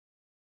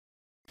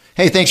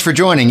Hey, thanks for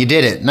joining. You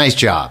did it. Nice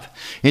job.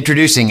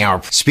 Introducing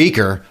our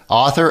speaker,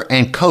 author,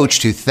 and coach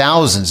to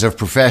thousands of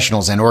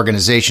professionals and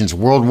organizations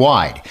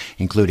worldwide,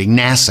 including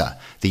NASA,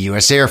 the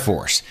U.S. Air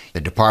Force,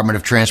 the Department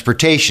of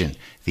Transportation,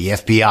 the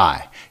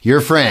FBI.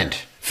 Your friend,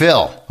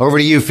 Phil. Over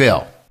to you,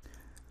 Phil.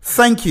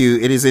 Thank you.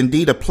 It is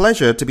indeed a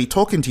pleasure to be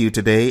talking to you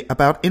today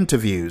about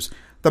interviews.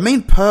 The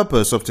main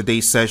purpose of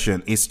today's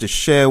session is to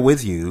share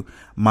with you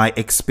my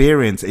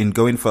experience in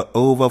going for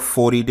over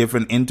 40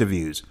 different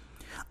interviews.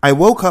 I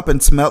woke up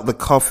and smelt the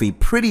coffee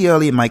pretty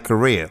early in my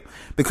career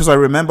because I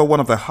remember one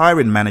of the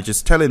hiring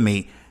managers telling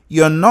me,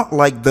 "You're not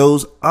like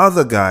those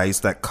other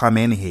guys that come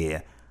in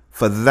here.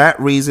 For that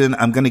reason,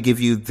 I'm going to give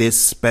you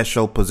this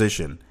special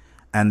position."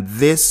 And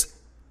this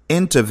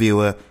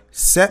interviewer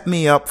set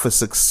me up for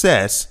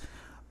success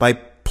by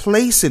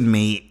placing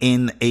me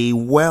in a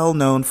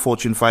well-known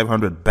Fortune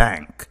 500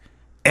 bank.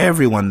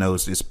 Everyone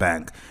knows this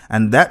bank.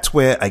 And that's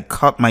where I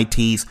cut my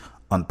teeth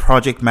on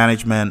project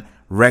management,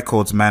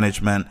 records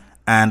management,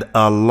 and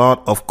a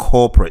lot of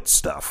corporate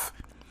stuff.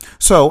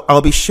 So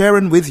I'll be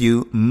sharing with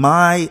you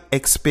my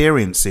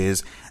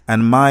experiences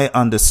and my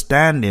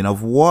understanding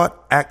of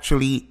what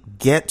actually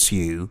gets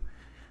you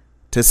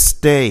to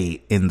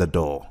stay in the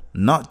door,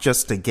 not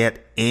just to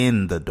get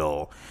in the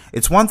door.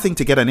 It's one thing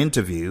to get an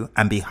interview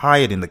and be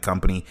hired in the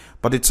company,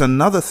 but it's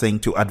another thing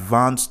to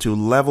advance to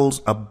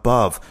levels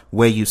above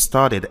where you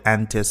started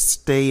and to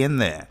stay in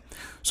there.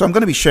 So I'm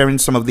going to be sharing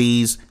some of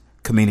these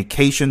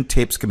communication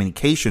tips,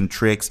 communication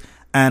tricks,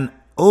 and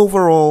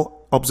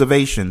overall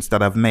observations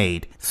that I've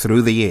made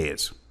through the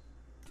years.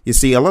 You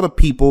see, a lot of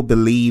people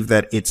believe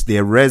that it's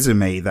their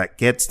resume that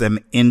gets them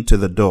into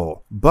the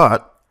door.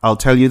 But I'll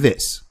tell you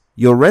this,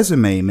 your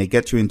resume may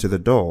get you into the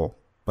door,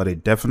 but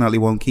it definitely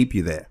won't keep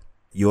you there.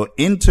 Your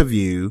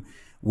interview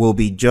will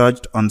be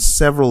judged on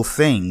several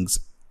things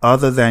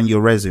other than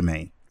your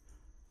resume.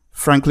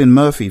 Franklin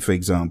Murphy, for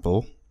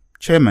example,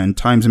 chairman,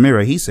 Times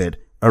Mirror, he said,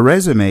 "A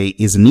resume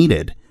is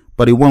needed,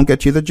 but it won't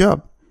get you the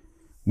job.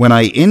 When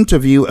I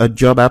interview a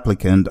job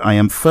applicant, I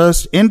am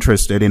first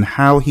interested in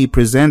how he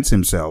presents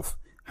himself.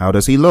 How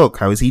does he look?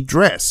 How is he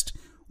dressed?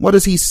 What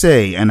does he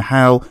say? And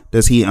how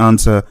does he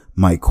answer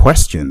my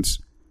questions?"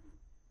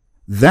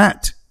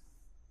 That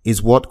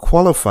is what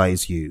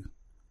qualifies you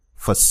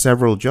for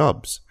several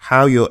jobs.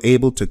 How you're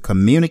able to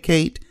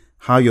communicate,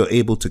 how you're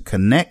able to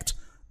connect,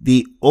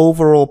 the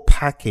overall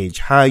package,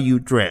 how you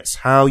dress,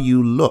 how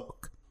you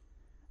look,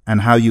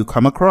 and how you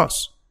come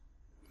across.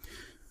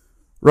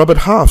 Robert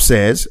Half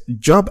says,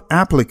 job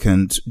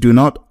applicants do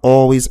not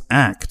always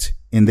act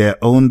in their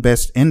own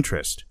best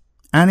interest.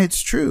 And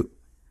it's true.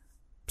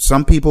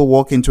 Some people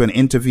walk into an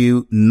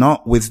interview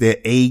not with their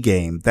A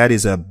game. That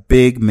is a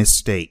big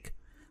mistake.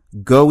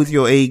 Go with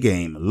your A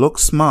game. Look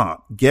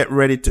smart. Get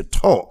ready to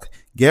talk.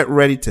 Get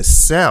ready to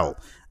sell.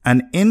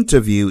 An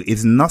interview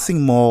is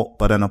nothing more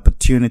but an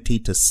opportunity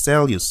to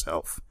sell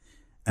yourself,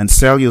 and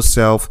sell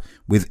yourself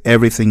with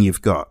everything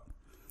you've got.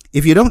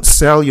 If you don't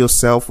sell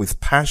yourself with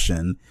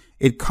passion,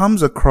 it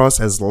comes across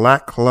as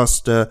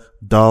lackluster,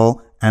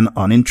 dull, and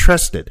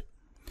uninterested.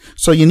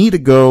 So you need to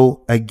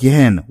go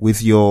again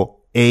with your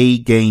A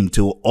game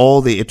to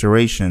all the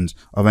iterations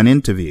of an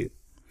interview.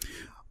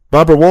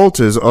 Barbara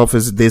Walters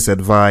offers this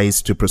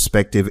advice to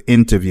prospective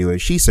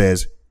interviewers. She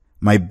says,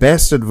 "My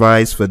best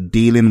advice for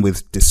dealing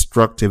with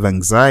destructive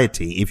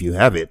anxiety, if you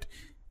have it,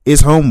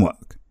 is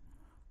homework.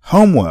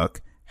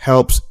 Homework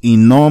helps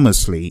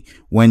enormously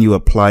when you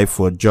apply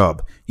for a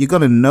job. You got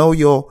to know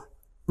your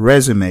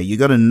resume. You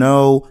got to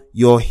know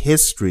your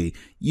history.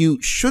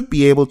 You should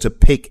be able to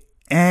pick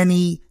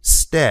any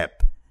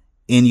step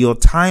in your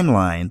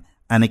timeline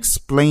and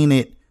explain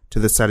it to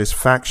the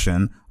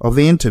satisfaction of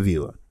the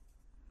interviewer."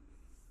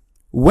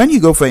 When you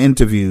go for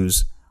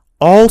interviews,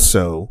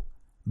 also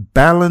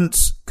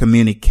balance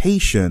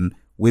communication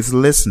with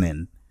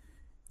listening.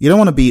 You don't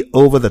want to be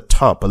over the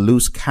top, a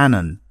loose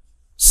cannon,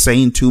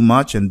 saying too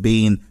much and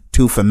being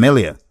too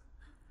familiar.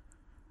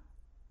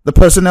 The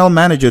personnel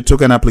manager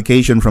took an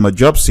application from a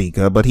job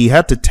seeker, but he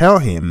had to tell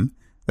him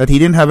that he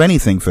didn't have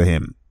anything for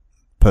him.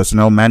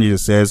 Personnel manager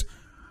says,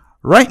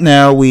 "Right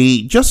now,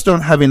 we just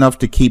don't have enough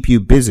to keep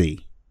you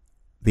busy."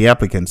 The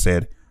applicant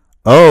said,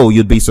 "Oh,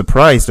 you'd be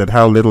surprised at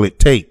how little it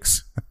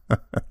takes."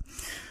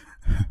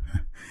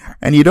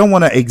 And you don't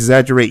want to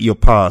exaggerate your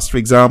past. For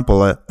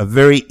example, a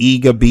very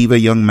eager beaver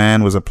young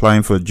man was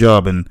applying for a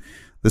job, and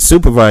the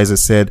supervisor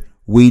said,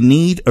 "We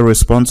need a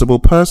responsible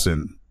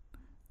person."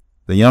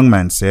 The young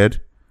man said,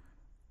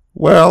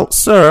 "Well,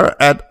 sir,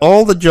 at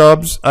all the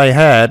jobs I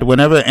had,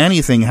 whenever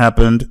anything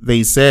happened,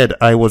 they said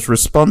I was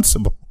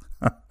responsible."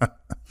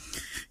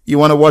 You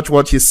want to watch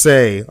what you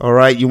say, all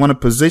right? You want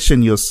to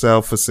position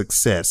yourself for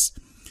success.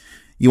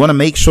 You want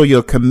to make sure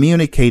you're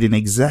communicating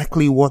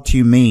exactly what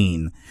you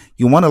mean.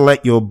 You want to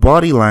let your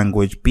body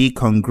language be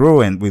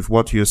congruent with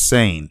what you're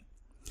saying.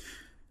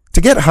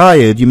 To get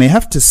hired, you may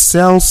have to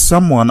sell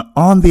someone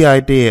on the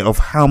idea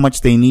of how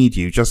much they need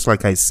you. Just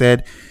like I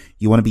said,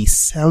 you want to be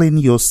selling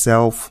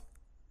yourself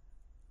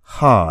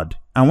hard.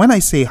 And when I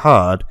say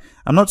hard,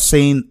 I'm not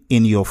saying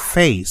in your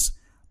face,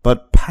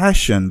 But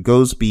passion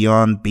goes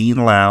beyond being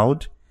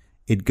loud.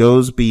 It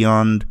goes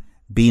beyond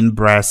being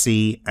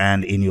brassy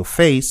and in your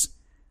face.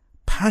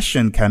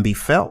 Passion can be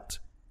felt.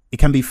 It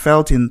can be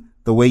felt in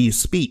the way you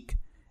speak.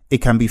 It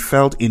can be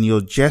felt in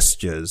your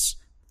gestures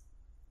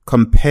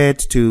compared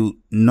to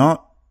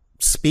not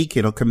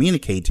speaking or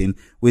communicating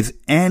with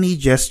any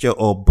gesture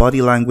or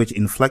body language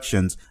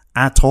inflections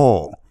at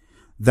all.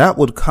 That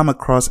would come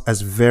across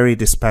as very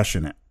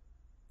dispassionate.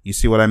 You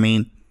see what I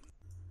mean?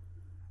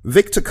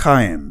 Victor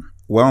Khaim,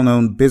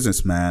 well-known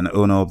businessman,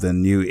 owner of the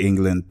New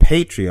England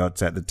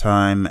Patriots at the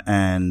time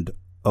and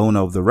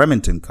owner of the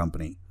Remington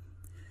Company.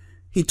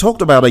 He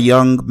talked about a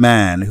young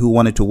man who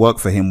wanted to work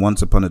for him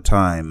once upon a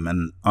time,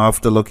 and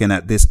after looking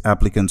at this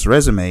applicant's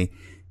resume,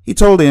 he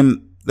told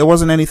him there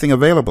wasn't anything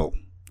available.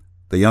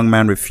 The young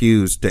man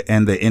refused to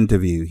end the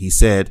interview. He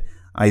said,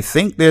 "I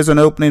think there's an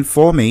opening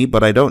for me,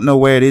 but I don't know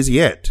where it is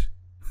yet."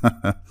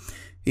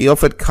 He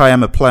offered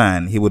Khaim a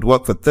plan. He would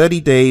work for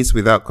 30 days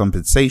without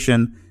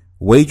compensation,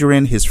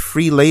 wagering his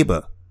free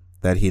labor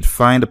that he'd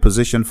find a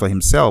position for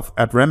himself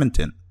at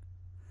Remington.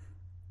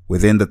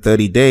 Within the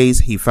 30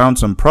 days, he found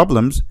some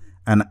problems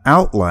and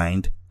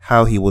outlined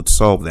how he would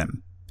solve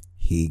them.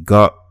 He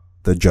got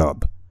the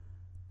job.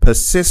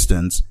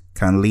 Persistence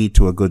can lead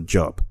to a good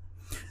job.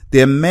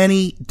 There are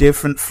many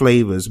different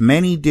flavors,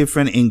 many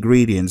different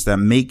ingredients that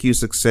make you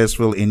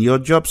successful in your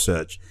job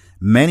search.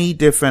 Many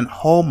different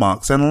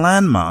hallmarks and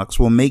landmarks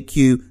will make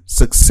you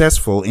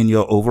successful in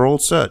your overall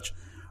search.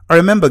 I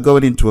remember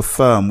going into a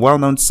firm,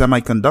 well-known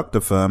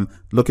semiconductor firm,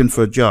 looking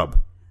for a job.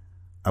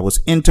 I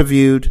was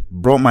interviewed,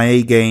 brought my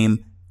A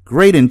game,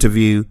 great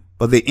interview,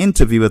 but the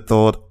interviewer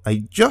thought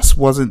I just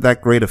wasn't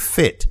that great a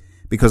fit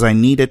because I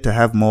needed to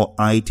have more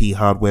IT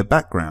hardware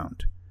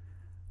background.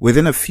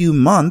 Within a few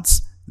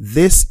months,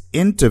 this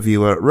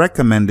interviewer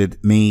recommended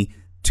me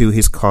to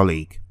his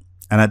colleague.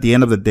 And at the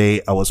end of the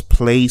day, I was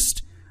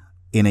placed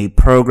in a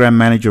program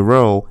manager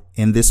role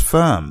in this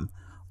firm,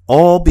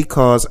 all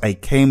because I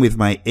came with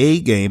my A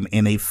game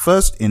in a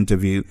first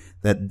interview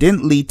that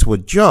didn't lead to a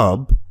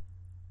job,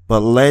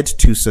 but led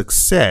to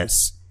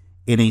success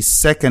in a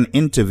second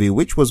interview,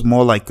 which was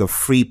more like a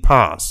free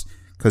pass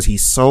because he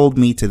sold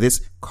me to this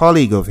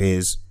colleague of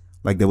his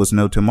like there was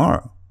no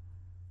tomorrow.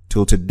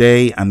 Till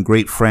today, I'm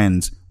great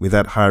friends with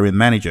that hiring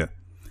manager.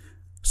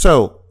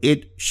 So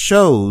it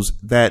shows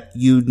that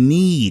you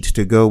need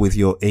to go with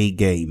your A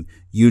game.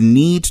 You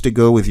need to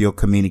go with your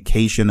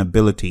communication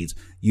abilities.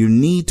 You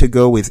need to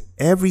go with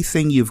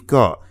everything you've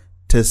got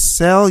to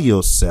sell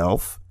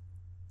yourself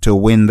to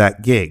win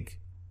that gig.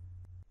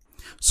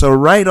 So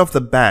right off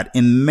the bat,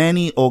 in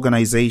many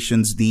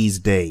organizations these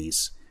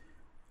days,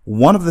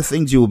 one of the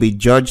things you will be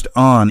judged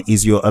on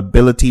is your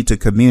ability to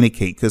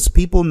communicate, because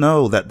people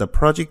know that the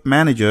project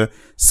manager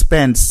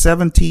spends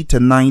 70 to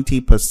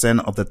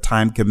 90% of the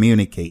time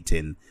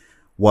communicating.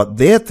 What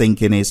they're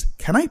thinking is,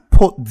 can I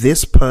put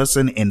this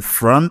person in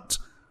front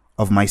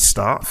of my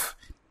staff?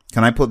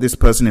 Can I put this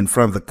person in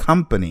front of the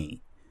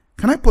company?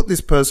 Can I put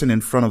this person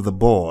in front of the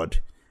board?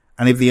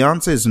 And if the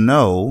answer is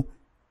no,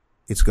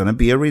 it's going to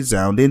be a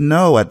resounding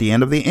no at the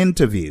end of the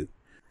interview.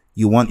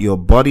 You want your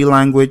body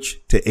language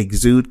to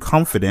exude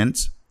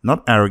confidence,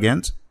 not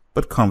arrogance,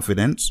 but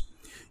confidence.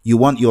 You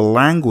want your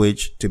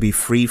language to be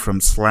free from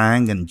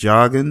slang and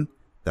jargon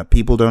that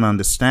people don't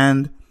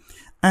understand.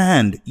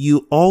 And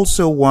you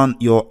also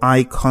want your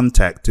eye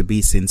contact to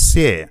be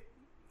sincere.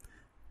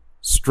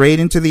 Straight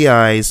into the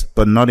eyes,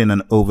 but not in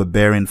an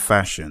overbearing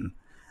fashion.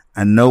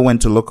 And know when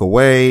to look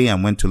away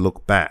and when to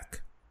look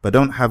back. But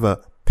don't have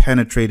a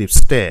penetrative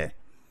stare.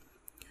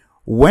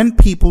 When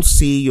people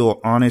see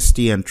your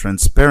honesty and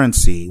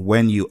transparency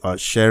when you are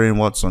sharing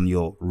what's on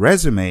your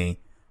resume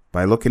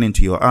by looking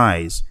into your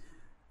eyes,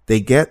 they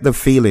get the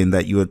feeling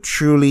that you are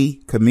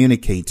truly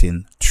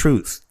communicating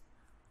truth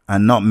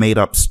and not made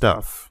up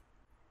stuff.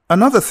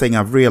 Another thing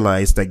I've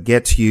realized that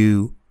gets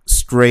you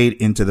straight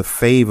into the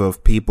favor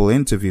of people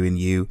interviewing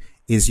you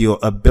is your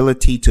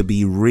ability to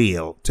be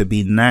real, to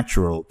be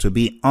natural, to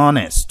be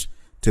honest,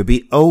 to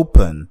be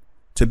open,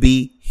 to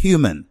be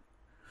human.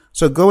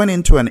 So going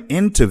into an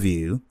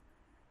interview,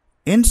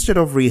 instead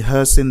of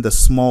rehearsing the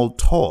small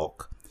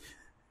talk,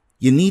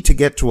 you need to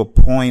get to a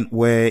point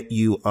where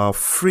you are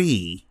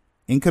free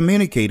in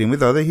communicating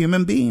with other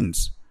human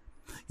beings.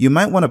 You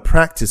might want to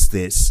practice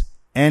this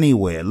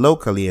anywhere,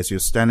 locally, as you're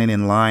standing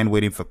in line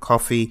waiting for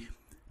coffee.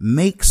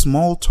 Make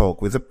small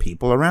talk with the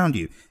people around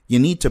you. You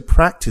need to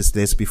practice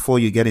this before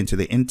you get into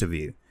the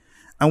interview.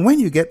 And when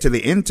you get to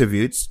the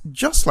interview, it's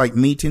just like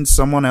meeting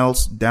someone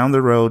else down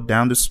the road,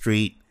 down the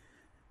street,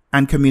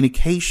 and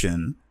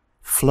communication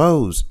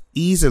flows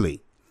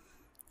easily.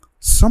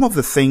 Some of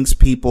the things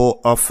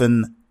people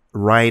often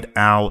write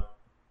out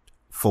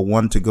for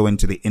one to go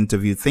into the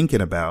interview thinking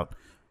about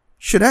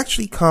should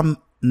actually come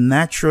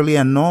naturally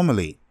and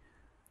normally.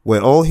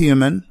 We're all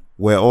human.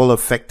 We're all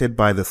affected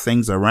by the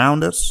things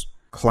around us,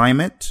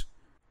 climate,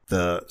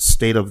 the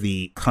state of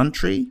the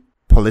country,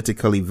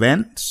 political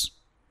events.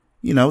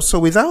 So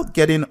without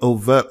getting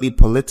overtly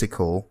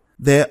political,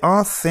 there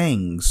are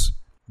things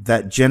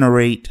that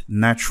generate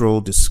natural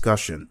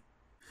discussion.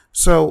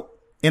 So,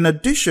 in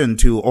addition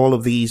to all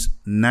of these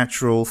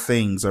natural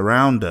things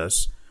around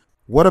us,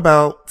 what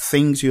about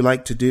things you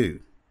like to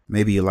do?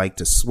 Maybe you like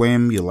to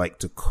swim, you like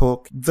to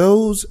cook.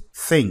 Those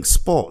things,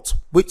 sports.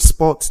 Which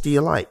sports do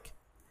you like?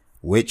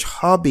 Which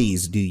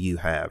hobbies do you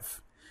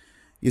have?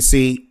 You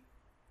see,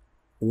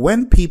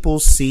 when people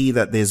see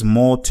that there's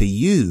more to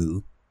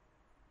you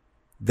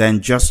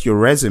than just your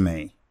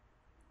resume,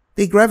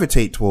 they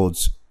gravitate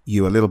towards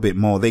you a little bit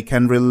more. They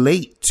can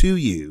relate to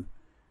you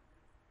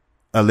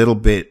a little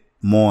bit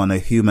more on a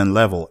human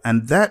level.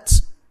 And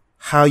that's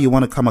how you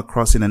want to come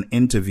across in an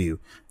interview.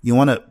 You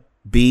want to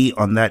be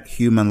on that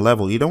human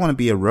level. You don't want to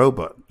be a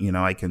robot.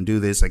 I can do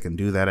this, I can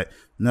do that.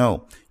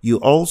 No, you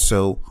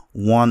also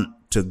want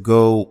to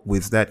go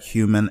with that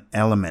human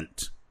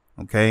element.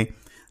 Okay.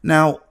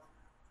 Now,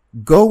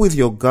 go with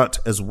your gut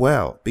as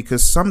well,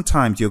 because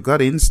sometimes your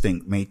gut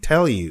instinct may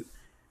tell you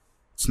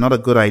it's not a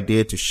good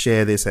idea to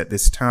share this at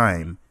this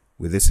time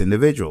with this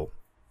individual.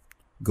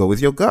 Go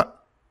with your gut.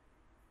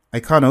 I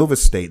can't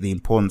overstate the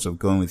importance of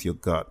going with your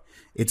gut.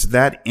 It's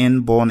that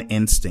inborn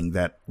instinct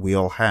that we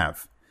all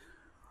have.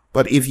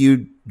 But if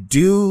you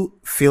do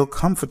feel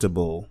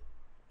comfortable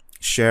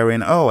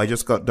sharing, oh, I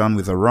just got done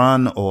with a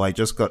run, or I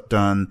just got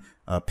done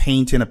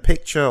painting a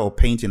picture or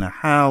painting a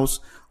house,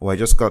 or I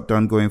just got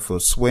done going for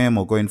a swim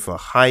or going for a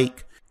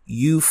hike,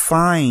 you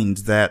find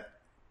that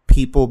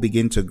people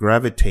begin to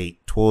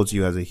gravitate towards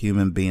you as a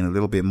human being a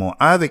little bit more.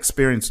 I've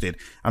experienced it.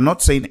 I'm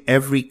not saying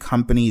every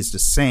company is the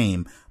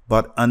same,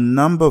 but a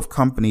number of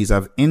companies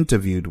I've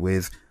interviewed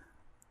with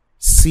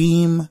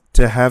seem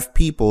to have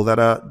people that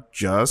are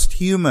just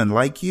human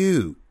like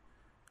you,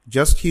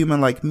 just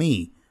human like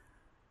me,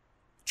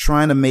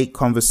 trying to make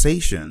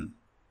conversation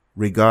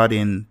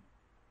regarding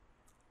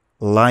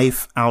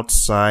life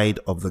outside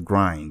of the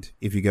grind,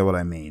 if you get what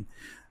I mean.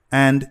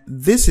 And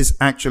this is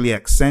actually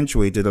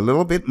accentuated a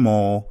little bit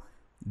more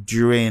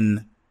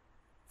during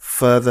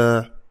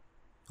further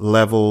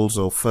levels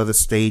or further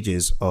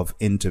stages of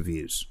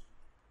interviews.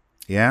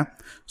 Yeah.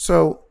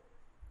 So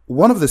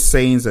one of the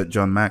sayings that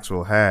John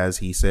Maxwell has,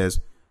 he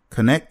says,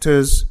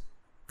 connectors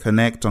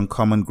connect on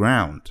common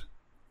ground.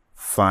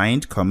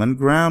 Find common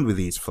ground with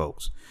these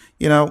folks.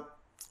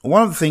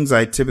 One of the things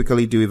I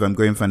typically do if I'm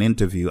going for an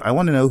interview, I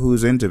want to know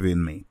who's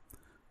interviewing me.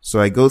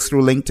 So I go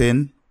through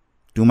LinkedIn,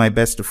 do my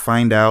best to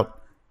find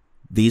out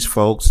these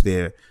folks,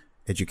 their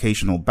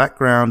educational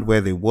background,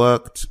 where they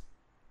worked,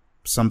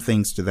 some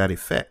things to that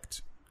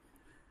effect.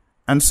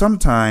 And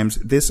sometimes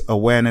this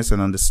awareness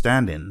and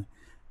understanding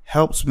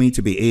helps me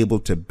to be able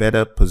to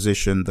better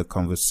position the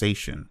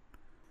conversation.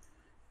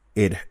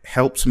 It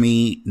helps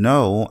me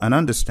know and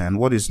understand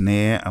what is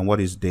near and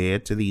what is dear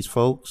to these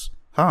folks'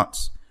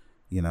 hearts.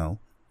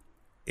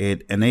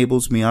 It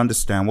enables me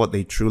understand what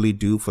they truly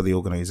do for the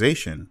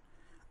organization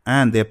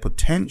and their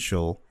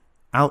potential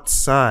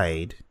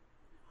outside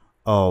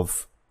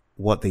of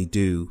what they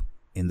do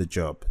in the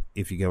job,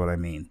 if you get what I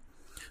mean.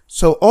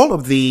 So all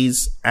of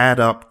these add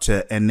up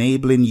to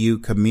enabling you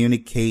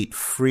communicate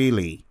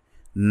freely,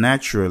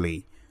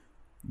 naturally,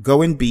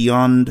 going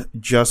beyond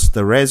just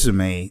the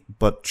resume,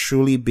 but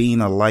truly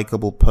being a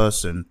likable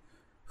person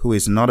who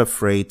is not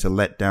afraid to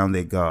let down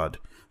their guard.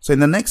 So in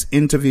the next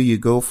interview you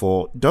go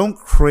for, don't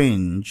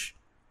cringe,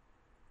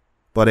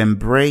 but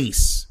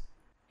embrace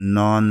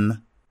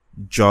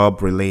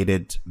non-job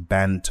related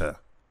banter.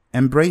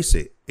 Embrace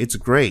it. It's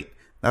great.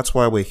 That's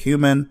why we're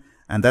human,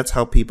 and that's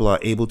how people are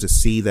able to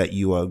see that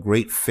you are a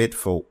great fit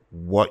for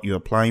what you're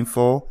applying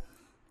for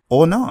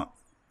or not,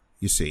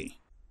 you see.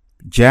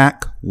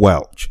 Jack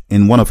Welch,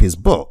 in one of his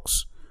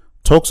books,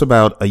 talks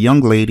about a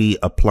young lady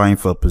applying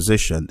for a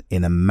position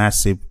in a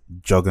massive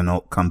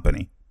juggernaut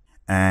company.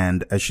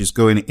 And as she's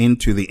going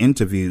into the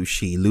interview,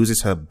 she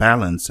loses her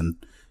balance and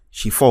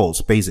she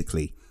falls,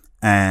 basically.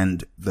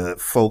 And the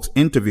folks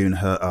interviewing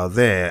her are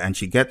there, and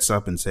she gets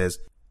up and says,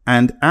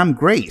 "And I'm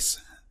Grace,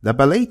 the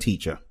ballet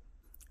teacher."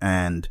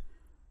 And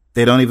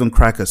they don't even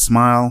crack a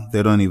smile.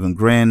 They don't even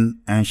grin.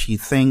 And she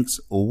thinks,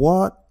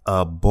 what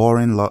a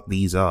boring lot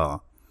these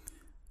are.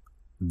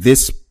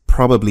 This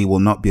probably will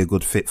not be a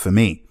good fit for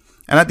me.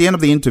 And at the end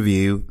of the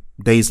interview,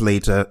 days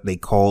later, they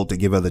call to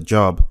give her the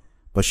job,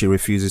 but she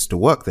refuses to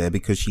work there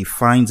because she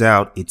finds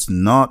out it's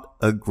not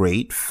a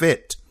great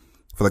fit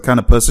for the kind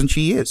of person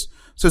she is.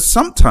 So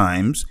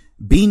sometimes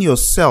being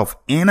yourself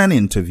in an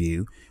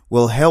interview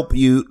will help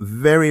you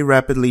very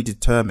rapidly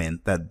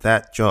determine that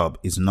that job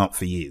is not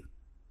for you.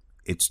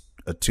 It's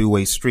a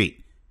two-way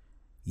street.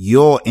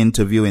 You're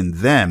interviewing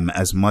them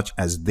as much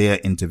as they're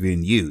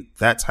interviewing you.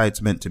 That's how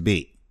it's meant to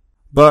be.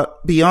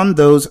 But beyond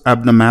those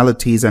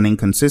abnormalities and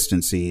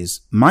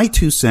inconsistencies, my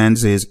 2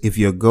 cents is if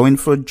you're going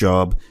for a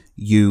job,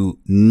 you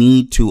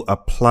need to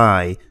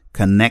apply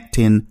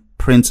connecting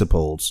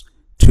principles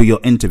to your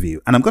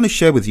interview. And I'm going to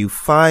share with you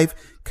 5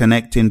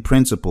 connecting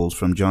principles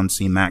from John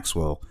C.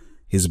 Maxwell.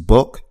 His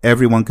book,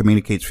 Everyone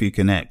Communicates Through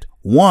Connect.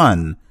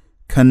 1,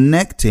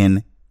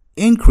 connecting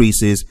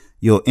increases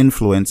your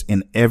influence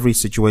in every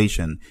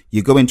situation.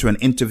 You go into an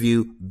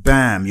interview,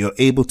 bam, you're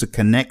able to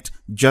connect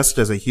just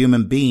as a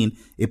human being.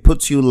 It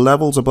puts you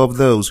levels above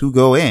those who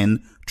go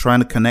in trying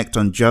to connect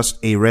on just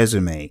a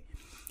resume.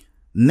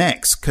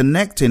 Next,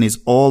 connecting is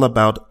all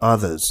about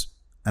others.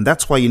 And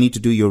that's why you need to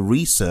do your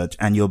research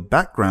and your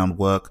background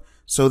work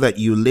so that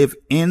you live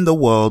in the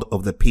world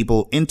of the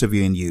people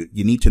interviewing you.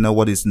 You need to know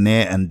what is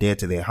near and dear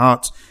to their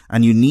hearts,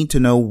 and you need to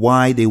know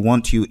why they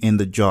want you in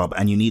the job,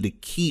 and you need to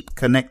keep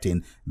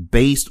connecting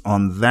based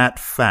on that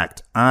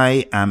fact.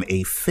 I am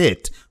a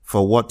fit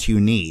for what you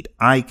need.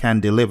 I can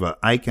deliver.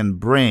 I can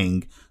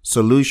bring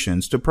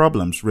solutions to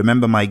problems.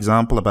 Remember my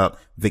example about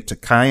Victor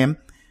Kayem?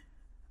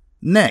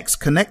 Next,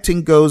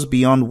 connecting goes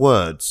beyond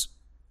words.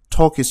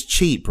 Talk is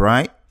cheap,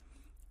 right?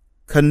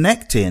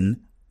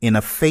 Connecting in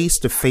a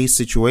face-to-face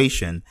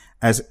situation,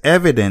 as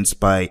evidenced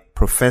by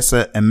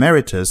Professor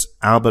Emeritus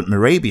Albert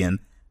Mehrabian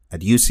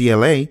at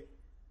UCLA,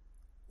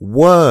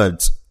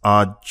 words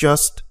are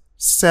just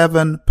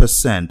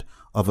 7%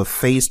 of a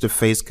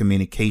face-to-face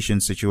communication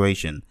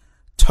situation.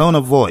 Tone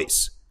of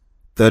voice,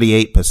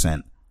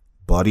 38%.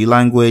 Body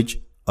language,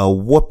 a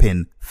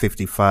whopping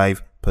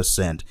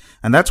 55%.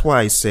 And that's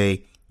why I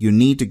say you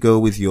need to go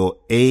with your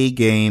A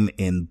game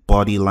in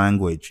body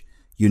language.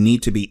 You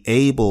need to be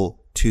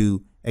able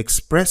to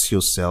express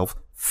yourself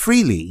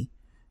freely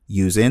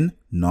using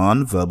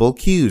non-verbal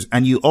cues.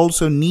 And you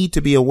also need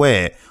to be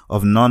aware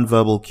of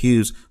non-verbal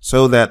cues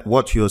so that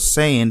what you're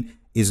saying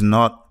is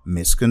not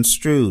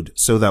misconstrued,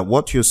 so that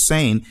what you're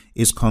saying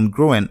is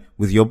congruent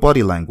with your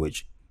body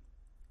language.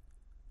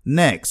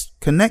 Next,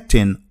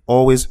 connecting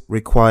always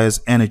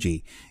requires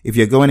energy. If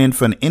you're going in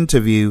for an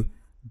interview,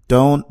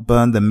 don't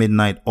burn the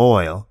midnight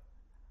oil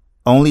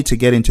only to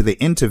get into the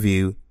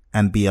interview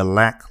and be a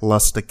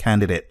lackluster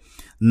candidate.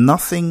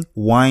 Nothing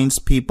winds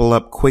people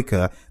up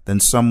quicker than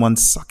someone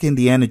sucking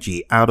the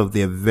energy out of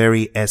their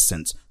very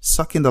essence,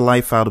 sucking the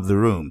life out of the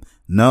room.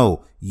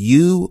 No,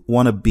 you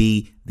want to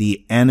be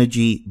the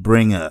energy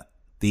bringer,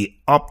 the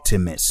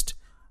optimist,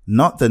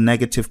 not the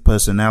negative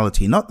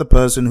personality, not the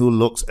person who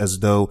looks as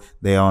though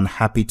they are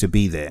unhappy to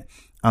be there.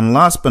 And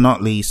last but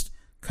not least,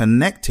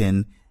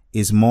 connecting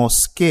is more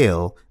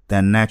skill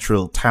than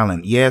natural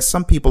talent. Yes,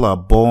 some people are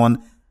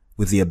born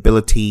with the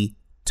ability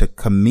to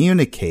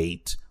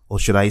communicate, or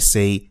should I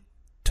say,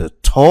 to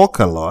talk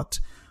a lot,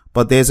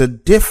 but there's a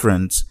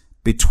difference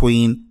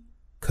between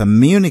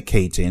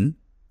communicating,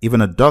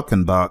 even a dog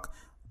can bark,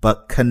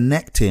 but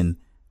connecting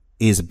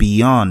is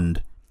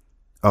beyond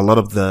a lot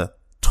of the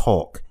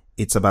talk.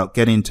 It's about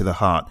getting to the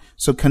heart.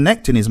 So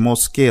connecting is more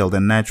skill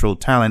than natural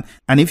talent.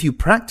 And if you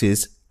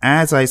practice,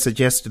 as I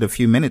suggested a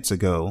few minutes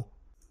ago,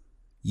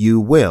 you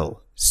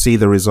will see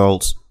the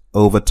results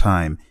over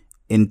time.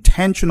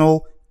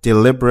 Intentional,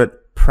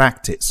 deliberate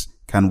practice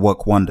can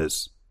work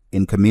wonders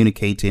in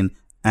communicating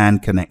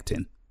and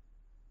connecting.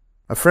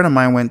 A friend of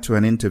mine went to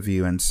an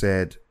interview and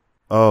said,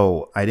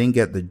 "Oh, I didn't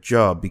get the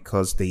job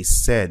because they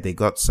said they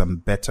got some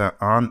better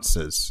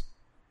answers."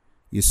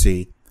 You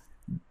see,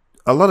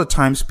 a lot of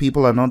times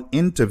people are not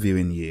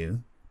interviewing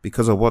you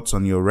because of what's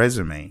on your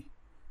resume.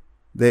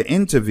 They're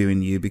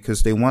interviewing you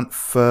because they want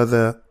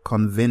further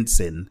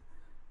convincing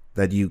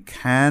that you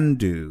can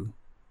do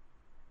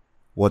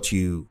what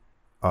you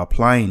are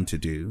applying to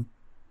do,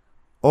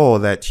 or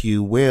that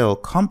you will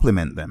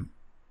compliment them.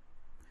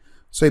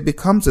 So it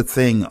becomes a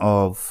thing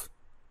of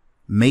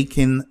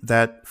making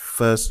that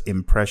first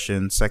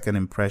impression, second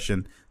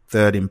impression,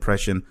 third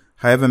impression,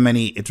 however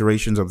many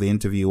iterations of the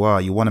interview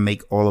are, you want to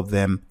make all of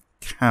them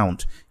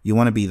count. You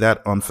want to be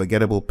that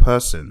unforgettable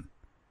person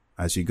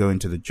as you go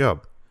into the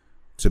job.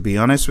 To be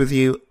honest with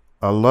you,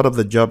 a lot of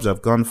the jobs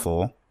I've gone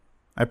for,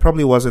 I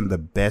probably wasn't the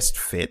best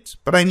fit,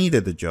 but I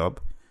needed the job.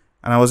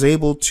 And I was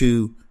able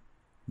to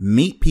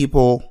meet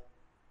people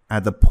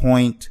at the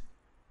point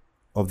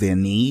of their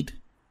need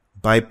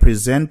by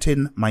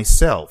presenting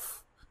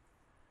myself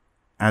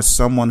as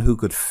someone who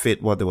could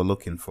fit what they were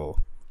looking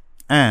for.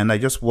 And I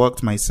just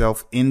worked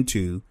myself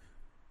into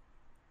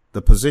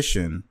the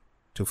position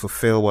to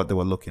fulfill what they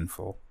were looking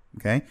for.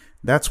 Okay?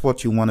 That's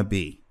what you want to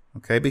be.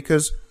 Okay?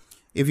 Because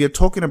if you're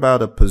talking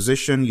about a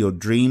position, your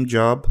dream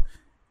job,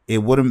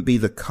 it wouldn't be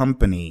the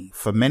company.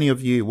 For many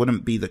of you, it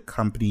wouldn't be the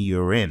company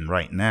you're in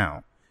right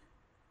now.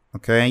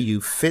 Okay? You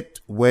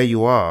fit where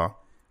you are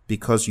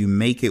because you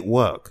make it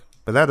work.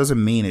 But that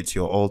doesn't mean it's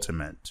your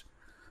ultimate.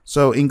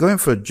 So in going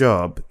for a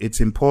job, it's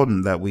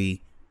important that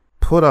we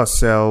put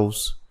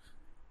ourselves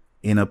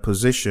in a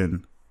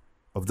position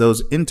of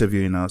those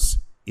interviewing us.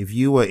 If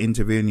you were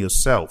interviewing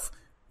yourself,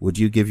 would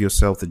you give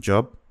yourself the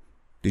job?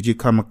 Did you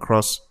come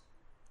across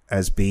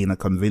as being a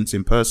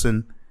convincing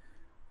person?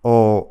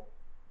 Or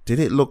did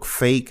it look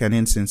fake and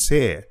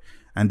insincere?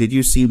 And did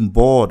you seem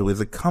bored with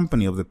the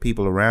company of the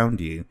people around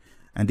you?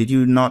 And did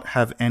you not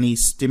have any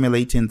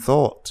stimulating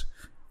thought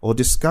or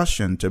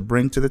discussion to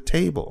bring to the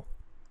table?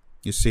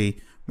 You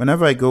see,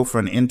 whenever I go for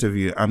an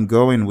interview, I'm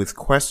going with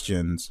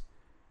questions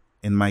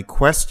in my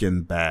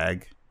question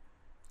bag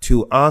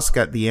to ask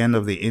at the end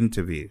of the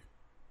interview.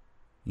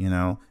 You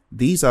know,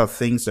 these are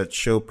things that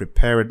show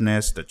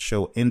preparedness, that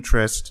show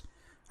interest,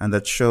 and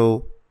that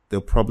show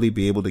they'll probably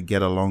be able to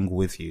get along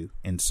with you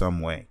in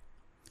some way.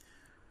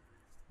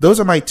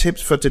 Those are my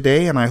tips for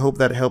today, and I hope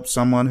that helps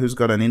someone who's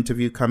got an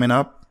interview coming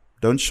up.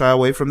 Don't shy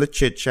away from the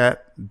chit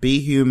chat. Be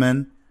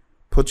human.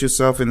 Put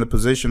yourself in the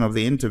position of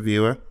the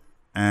interviewer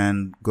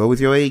and go with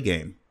your A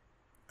game.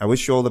 I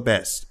wish you all the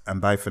best, and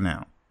bye for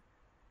now.